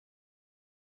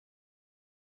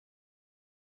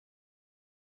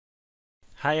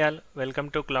Hi all, welcome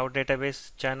to Cloud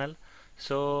Database channel.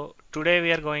 So today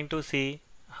we are going to see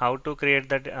how to create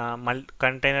that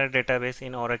container database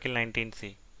in Oracle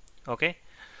 19c. Okay.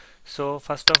 So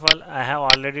first of all, I have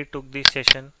already took this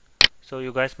session. So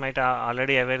you guys might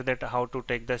already aware that how to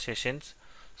take the sessions.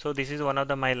 So this is one of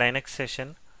the my Linux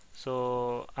session.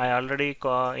 So I already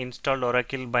installed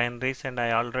Oracle binaries and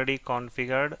I already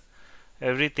configured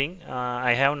everything.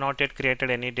 I have not yet created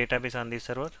any database on this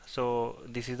server, so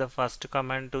this is the first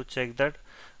command to check that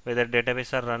whether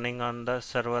database are running on the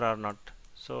server or not.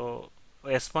 So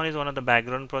S1 is one of the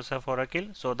background process of Oracle,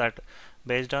 so that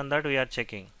based on that we are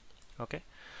checking. Okay,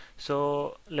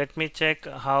 so let me check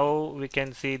how we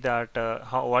can see that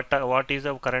what is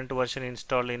the current version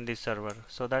installed in this server,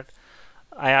 so that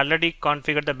I already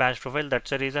configured the bash profile. That's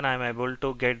the reason I'm able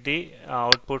to get the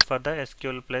output for the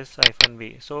SQL plus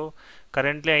 -v. So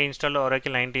currently I installed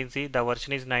Oracle 19c. The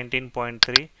version is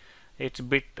 19.3. It's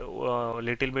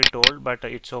little bit old, but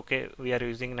it's okay. We are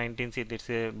using 19c. This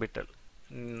is a bit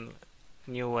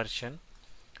new version.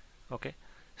 Okay.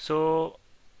 So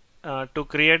to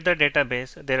create the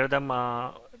database, there are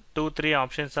the three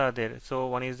options are there. So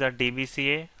one is the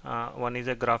dbca, one is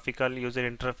a graphical user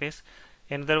interface,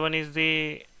 another one is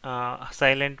the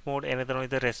silent mode, another one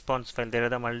is the response file. There are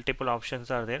the multiple options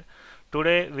are there.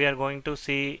 Today we are going to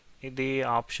see the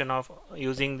option of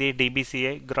using the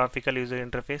dbca, graphical user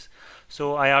interface.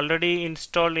 So I already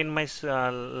installed in my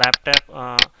laptop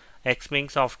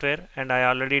xming software, and I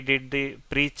already did the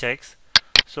pre-checks,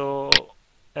 so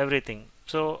everything.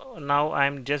 So now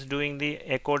I'm just doing the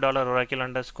echo $oracle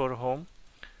underscore home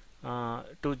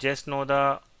to just know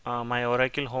the my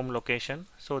Oracle home location.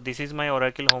 So this is my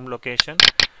Oracle home location,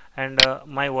 and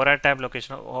my Ora tab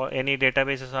location, or any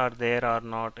databases are there or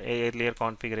not, earlier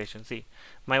configuration. See,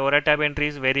 my Ora tab entry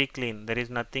is very clean. There is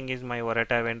nothing is my Ora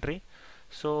tab entry.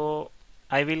 So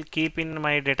I will keep in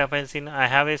my data files in. I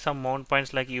have some mount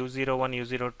points like U01,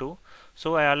 U02.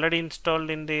 So I already installed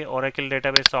in the Oracle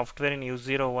database software in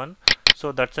U01.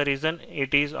 So that's the reason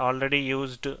it is already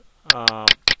used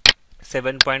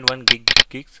 7.1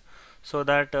 gigs. So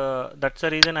that's the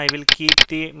reason I will keep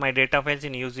the my data files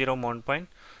in U0 mount point.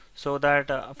 So that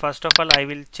first of all I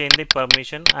will change the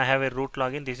permission. I have a root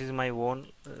login. This is my own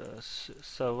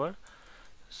server.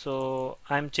 So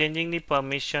I'm changing the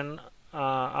permission,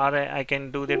 or I can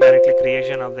do the directly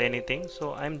creation of the anything.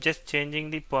 So I'm just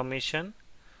changing the permission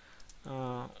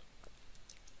uh,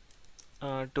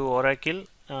 to Oracle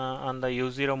on the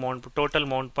U0 mount total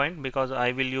mount point, because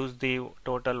I will use the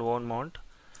total one mount.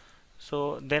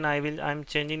 So then I'm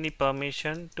changing the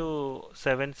permission to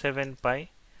 77 pi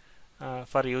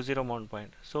for U0 mount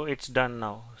point. So it's done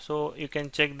now. So you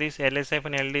can check this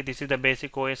ls-ld. This is the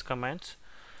basic OS commands.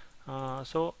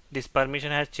 So this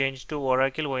permission has changed to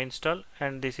Oracle oinstall,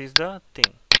 and this is the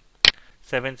thing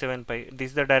 77 pi. This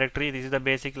is the directory. This is the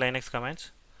basic Linux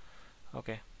commands.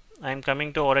 Okay, I'm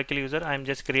coming to Oracle user. I'm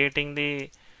just creating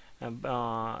the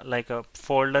like a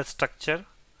folder structure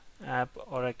app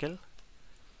Oracle.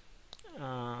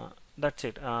 That's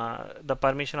it. The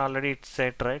permission already it's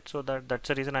set, right? So that's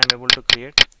the reason I'm able to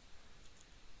create.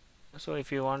 So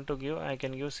if you want to give, I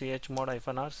can give chmod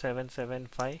 -r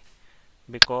 775,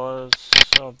 because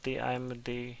of the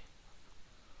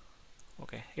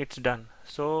okay, it's done.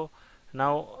 So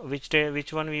now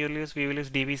which one we will use? We will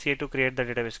use dbca to create the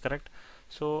database, correct?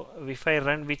 So if I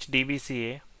run which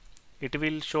dbca, it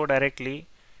will show directly.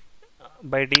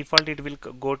 By default it will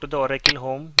go to the Oracle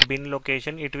home bin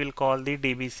location. It will call the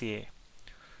dbca.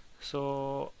 So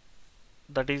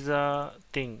that is a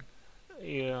thing.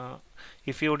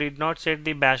 If you did not set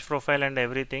the bash profile and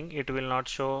everything, it will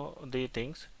not show the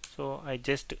things. So I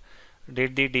just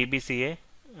did the dbca.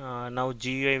 Now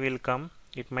GUI will come.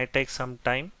 It might take some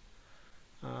time.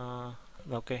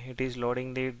 Okay, it is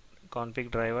loading the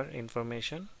config driver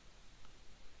information.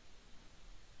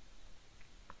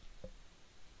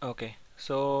 Okay,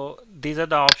 so these are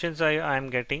the options I am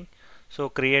getting. So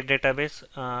create database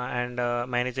and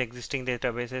manage existing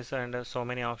databases, and so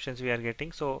many options we are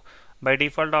getting. So by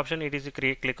default option it is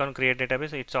click on create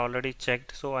database. It's already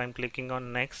checked, so I'm clicking on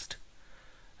next,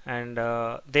 and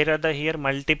there are the here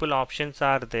multiple options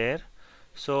are there.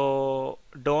 So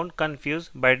don't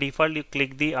confuse. By default you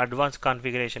click the advanced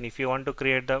configuration. If you want to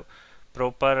create the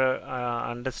proper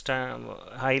understand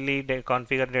highly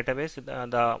configured database,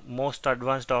 the most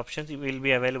advanced options will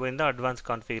be available in the advanced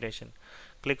configuration.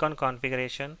 Click on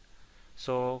configuration.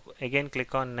 So again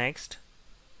click on next.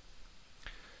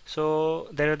 So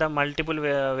there are the multiple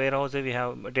warehouses. We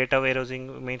have data warehousing,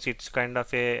 means it's kind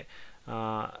of a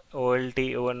OLT,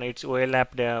 when it's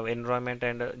OLAP environment,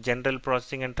 and general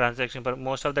processing and transaction. But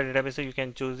most of the databases you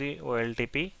can choose the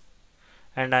OLTP,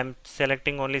 and I'm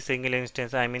selecting only single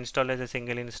instance. I'm installed as a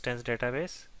single instance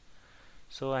database.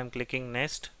 So I'm clicking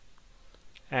next,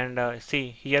 and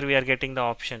see here we are getting the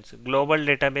options. Global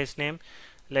database name,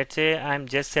 let's say I'm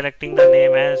just selecting the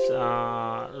name as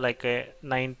like a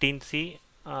 19C,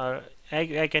 or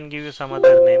I can give you some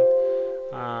other name,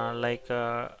 uh, like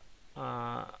uh,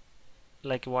 uh,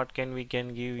 like what can we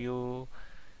can give you,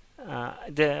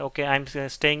 okay, I'm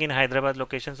staying in Hyderabad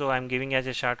location, so I'm giving as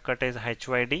a shortcut as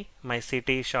HYD, my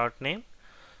city short name.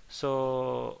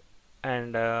 So,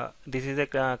 and this is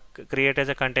a create as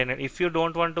a container. If you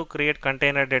don't want to create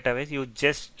container database, you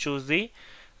just choose the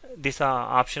this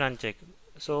option uncheck.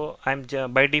 So I'm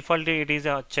by default it is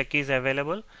a check is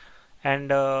available,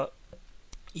 and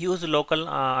use local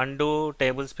undo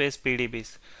table space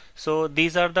PDBs. So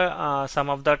these are the some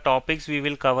of the topics we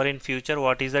will cover in future.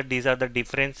 What is that? These are the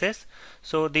differences.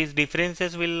 So these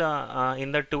differences will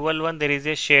in the 12.1 there is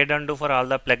a shared undo for all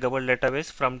the pluggable database.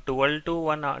 From 12 to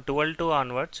 1 12 to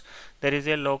onwards there is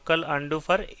a local undo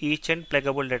for each and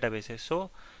pluggable databases.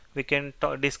 So we can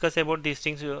discuss about these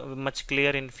things much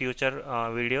clear in future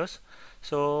videos.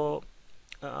 So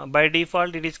by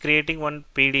default it is creating one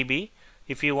PDB.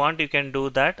 If you want you can do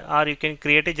that, or you can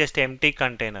create a just empty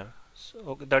container.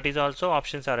 So that is also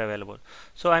options are available.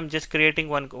 So I'm just creating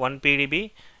one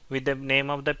PDB with the name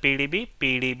of the PDB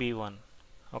PDB1.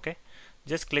 Okay,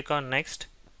 just click on next,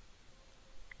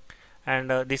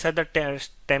 and these are the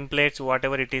templates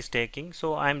whatever it is taking.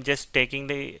 So I'm just taking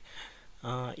the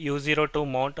U02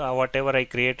 mount whatever I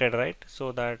created, right?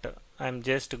 So that I'm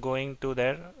just going to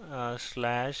there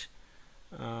slash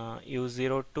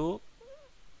U02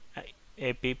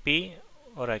 app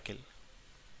oracle,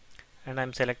 and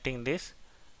I'm selecting this,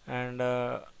 and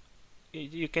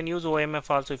you can use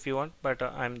OMF also if you want, but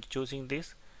I'm choosing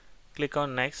this. Click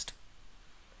on next,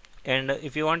 and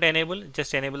if you want to enable,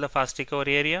 just enable the fast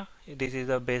recovery area. This is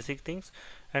the basic things,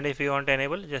 and if you want to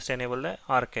enable, just enable the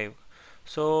archive.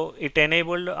 So it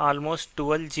enabled almost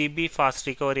 12 GB fast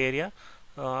recovery area.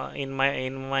 In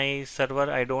my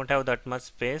server I don't have that much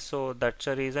space, so that's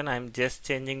the reason I'm just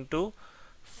changing to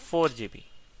 4 GB.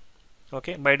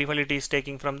 Okay, by default it is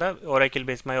taking from the Oracle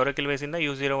base. My Oracle base in the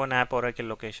U01 app Oracle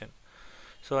location.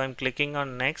 So I'm clicking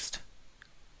on next.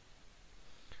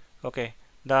 Okay,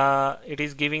 the it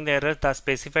is giving the error. The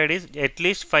specified is at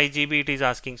least 5 GB it is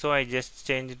asking, so I just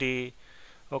changed the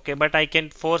okay, but I can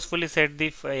forcefully set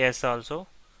the yes also.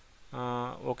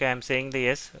 Okay, I'm saying the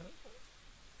yes.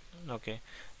 Okay,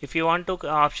 if you want to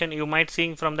option, you might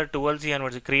seeing from the 12C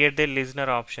onwards create the listener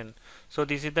option. So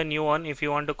this is the new one. If you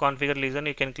want to configure listen,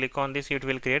 you can click on this, it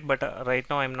will create, but right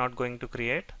now I'm not going to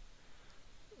create.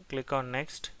 Click on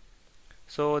next.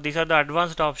 So these are the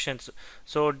advanced options.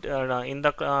 So in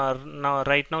the now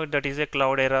right now that is a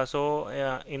cloud era, so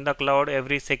in the cloud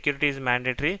every security is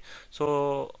mandatory.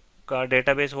 So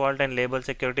database vault and label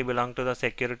security belong to the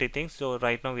security things. So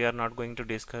right now we are not going to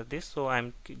discuss this, so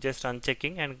I'm just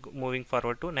unchecking and moving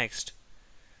forward to next.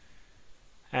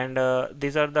 And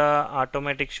these are the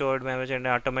automatic stored memory and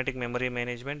automatic memory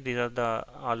management. These are the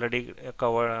already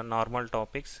covered normal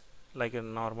topics like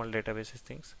normal databases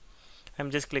things. I'm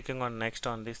just clicking on next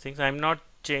on these things. I'm not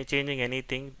changing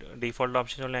anything, default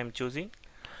option only I'm choosing.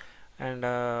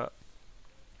 And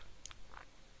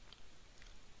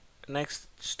next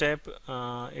step,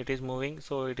 it is moving,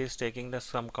 so it is taking the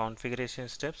some configuration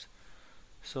steps,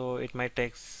 so it might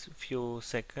take few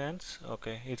seconds.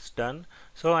 Okay, it's done.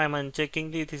 So I'm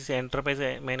unchecking this enterprise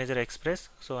manager express,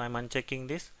 so I'm unchecking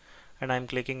this and I'm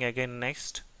clicking again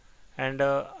next, and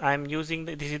I'm using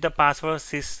this is the password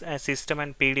system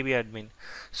and PDB admin.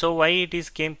 So why it is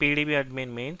came PDB admin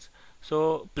means,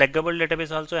 so pluggable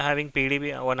database also having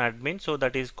PDB one admin, so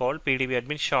that is called PDB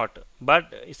admin short,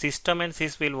 but system and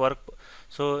sys will work.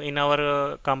 So in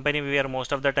our company we are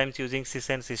most of the times using sys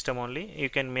and system only. You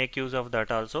can make use of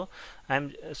that also.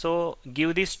 I'm so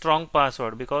give the strong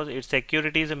password because its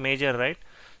security is a major, right?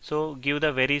 So give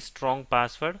the very strong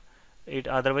password, it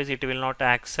otherwise it will not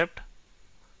accept.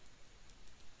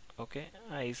 Okay,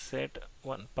 I set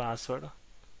one password,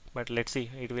 but let's see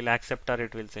it will accept or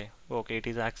it will say okay it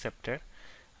is accepted.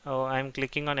 Oh, I'm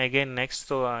clicking on again next.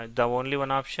 So the only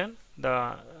one option,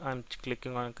 the I'm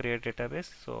clicking on create database.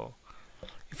 So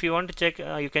if you want to check,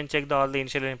 you can check all the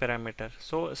initial parameter.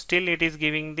 So still it is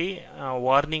giving the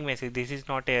warning message. This is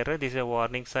not error, this is a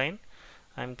warning sign.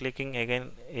 I'm clicking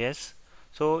again yes.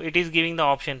 So it is giving the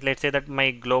options. Let's say that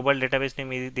my global database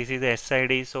name is this is the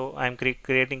SID. So I'm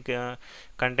creating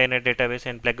container database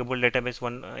and pluggable database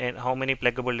one, and how many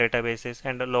pluggable databases,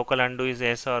 and the local undo is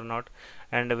yes or not,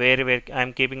 and where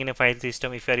I'm keeping in a file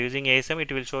system. If you are using ASM,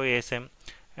 it will show ASM.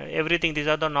 Everything these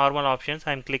are the normal options.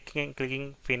 I'm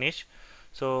clicking finish.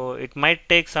 So it might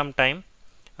take some time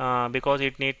because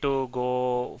it need to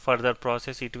go further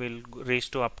process. It will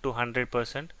reach to up to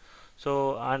 100%.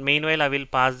 So meanwhile I will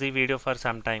pause the video for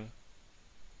some time.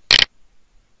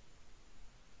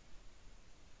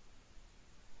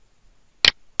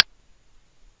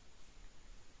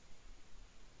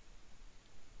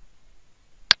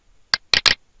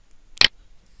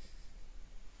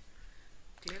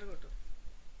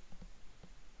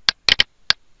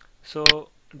 So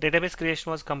database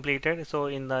creation was completed. So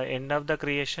in the end of the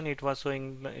creation, it was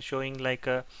showing like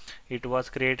it was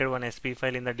created one SP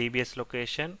file in the DBS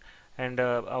location, and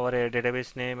our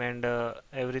database name and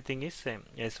everything is same,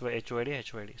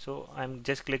 HYD. So I'm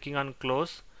just clicking on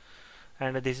close,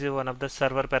 and this is one of the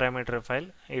server parameter file.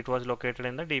 It was located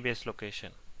in the DBS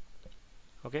location.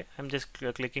 Okay, I'm just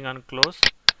clicking on close.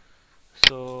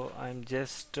 So I'm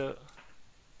just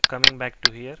coming back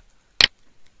to here.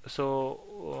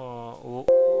 So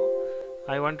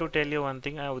I want to tell you one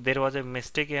thing. There was a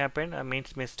mistake happened.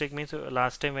 Means mistake means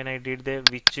last time when I did the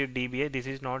which DBA, this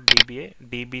is not DBA,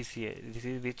 dbca. This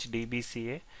is which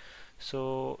dbca.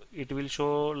 So it will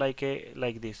show like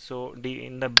this. So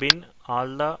in the bin all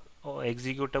the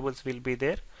executables will be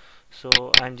there. So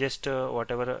I'm just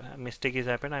whatever mistake is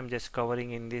happened, I'm just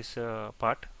covering in this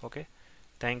part. Okay,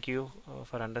 thank you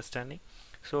for understanding.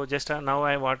 So just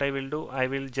now what I will do, I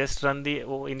will just run the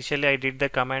initially I did the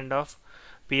command of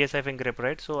ps-grep,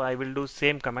 right? So I will do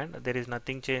same command. There is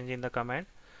nothing change in the command.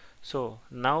 So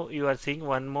now you are seeing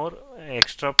one more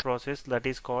extra process that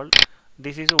is called,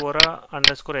 this is ora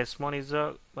underscore smon is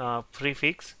a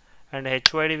prefix, and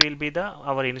hyd will be the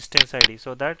our instance id,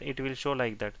 so that it will show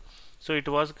like that. So it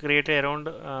was created around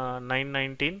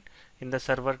 9:19 in the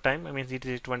server time. I mean it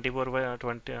is 24 by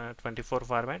 24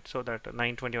 format, so that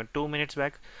 9:21, 2 minutes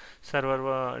back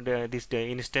server this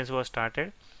instance was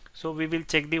started. So we will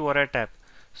check the ora tab.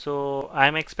 So I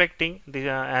am expecting the,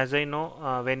 as I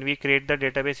know, when we create the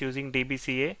database using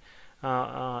dbca,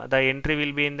 the entry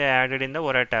will be in the added in the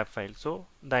ora tab file. So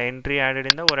the entry added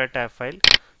in the ora tab file.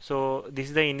 So this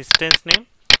is the instance name,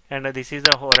 and this is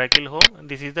the oracle home,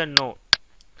 this is the node.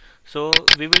 So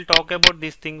we will talk about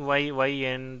this thing, why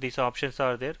and these options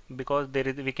are there, because there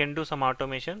is, we can do some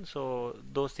automation. So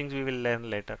those things we will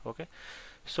learn later. Okay,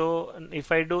 so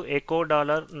if I do echo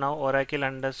dollar now oracle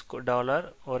underscore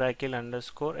dollar oracle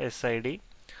underscore sid,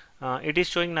 it is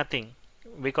showing nothing,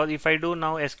 because if I do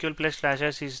now sql plus slash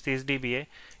sysdba,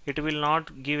 it will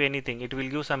not give anything, it will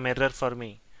give some error for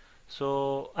me.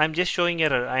 So I'm just showing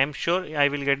error. I am sure I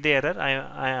will get the error.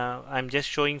 I'm just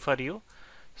showing for you.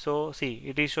 So see,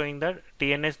 it is showing that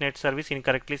TNS net service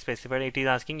incorrectly specified. It is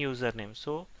asking username.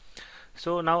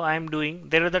 So now I am doing,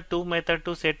 there are the two methods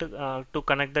to set to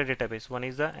connect the database. One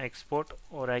is the export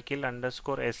oracle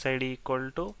underscore sid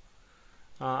equal to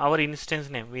our instance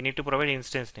name. We need to provide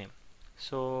instance name.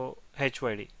 So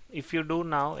hyd. If you do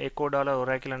now echo dollar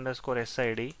oracle underscore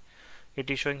sid, it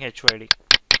is showing hyd.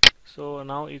 So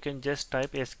now you can just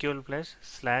type sql plus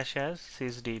slash as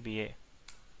sysdba.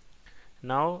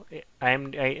 Now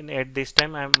at this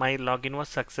time my login was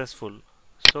successful.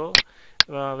 So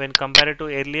when compared to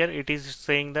earlier, it is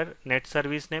saying that net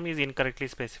service name is incorrectly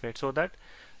specified. So that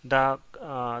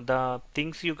the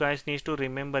things you guys need to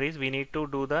remember is we need to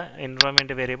do the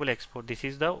environment variable export. This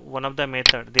is the one of the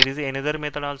method. There is another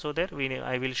method also there.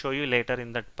 I will show you later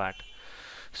in that part.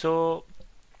 So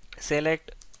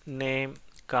select name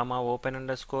comma open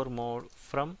underscore mode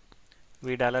from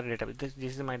v dollar database.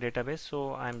 This is my database.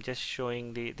 So I'm just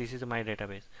showing this is my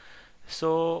database.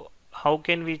 So how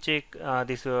can we check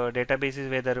this database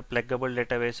is whether pluggable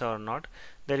database or not?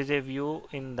 There is a view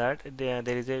in that. There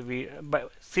is a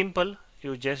simple,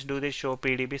 you just do the show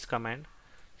pdbs command.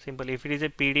 Simple. If it is a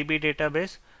pdb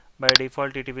database, by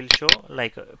default it will show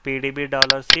like pdb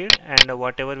dollar seed, and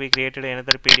whatever we created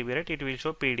another pdb, right, it will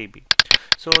show pdb.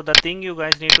 So the thing you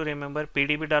guys need to remember,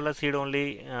 pdb dollar seed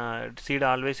only, seed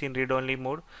always in read only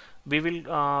mode. We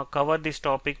will cover this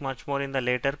topic much more in the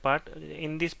later part.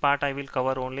 In this part I will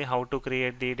cover only how to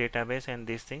create the database and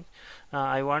these things.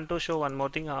 I want to show one more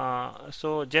thing.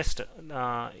 So just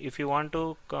if you want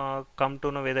to come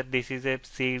to know whether this is a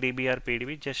cdb or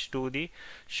pdb, just do the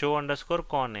show underscore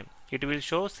con name. It will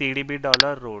show cdb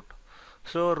dollar root.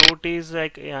 So root is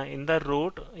like in the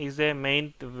root is a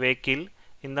main vehicle.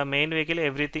 In the main vehicle,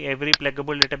 every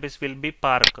pluggable database will be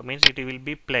park, means it will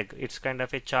be plug. It's kind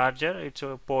of a charger, it's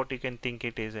a port, you can think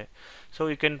it is a. So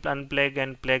you can unplug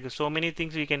and plug, so many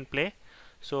things we can play.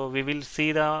 So we will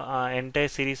see the entire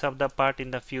series of the part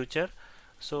in the future.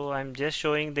 So I'm just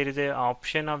showing there is a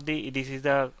option of the, this is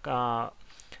the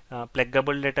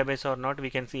pluggable database or not, we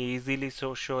can see easily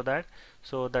show that.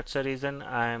 So that's the reason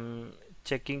I'm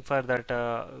checking for that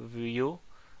view,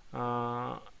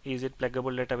 is it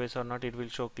pluggable database or not, it will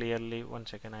show clearly. One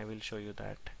second, I will show you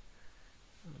that.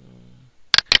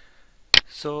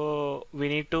 So we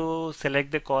need to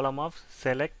select the column of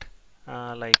select,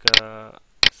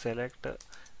 select,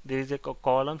 there is a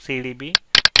column CDB.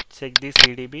 Check the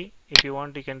CDB. If you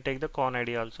want, you can take the con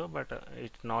ID also, but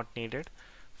it's not needed.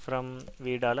 From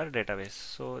 $v database.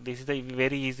 So this is the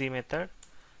very easy method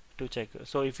to check.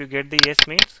 So if you get the yes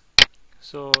means,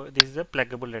 so this is a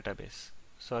pluggable database.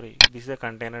 Sorry, this is a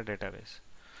container database.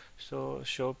 So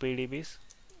show PDBs.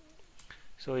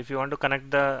 So if you want to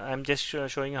connect the, I'm just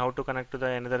showing how to connect to the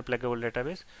another pluggable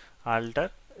database.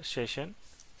 Alter session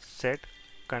set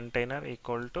container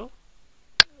equal to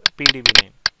PDB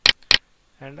name,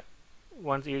 and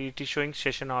once it is showing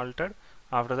session altered,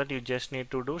 after that you just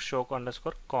need to do show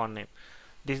underscore con name.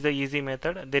 This is the easy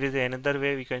method. There is another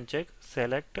way we can check.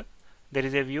 Select, there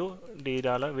is a view v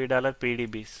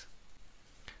PDBs.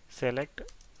 Select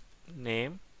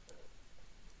name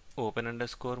open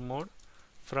underscore mode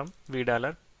from v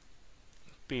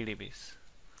PDBs.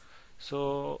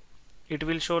 So it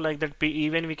will show like that.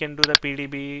 Even we can do the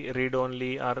PDB read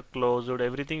only or closed,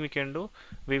 everything we can do.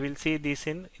 We will see this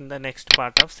in the next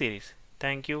part of series.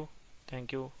 Thank you.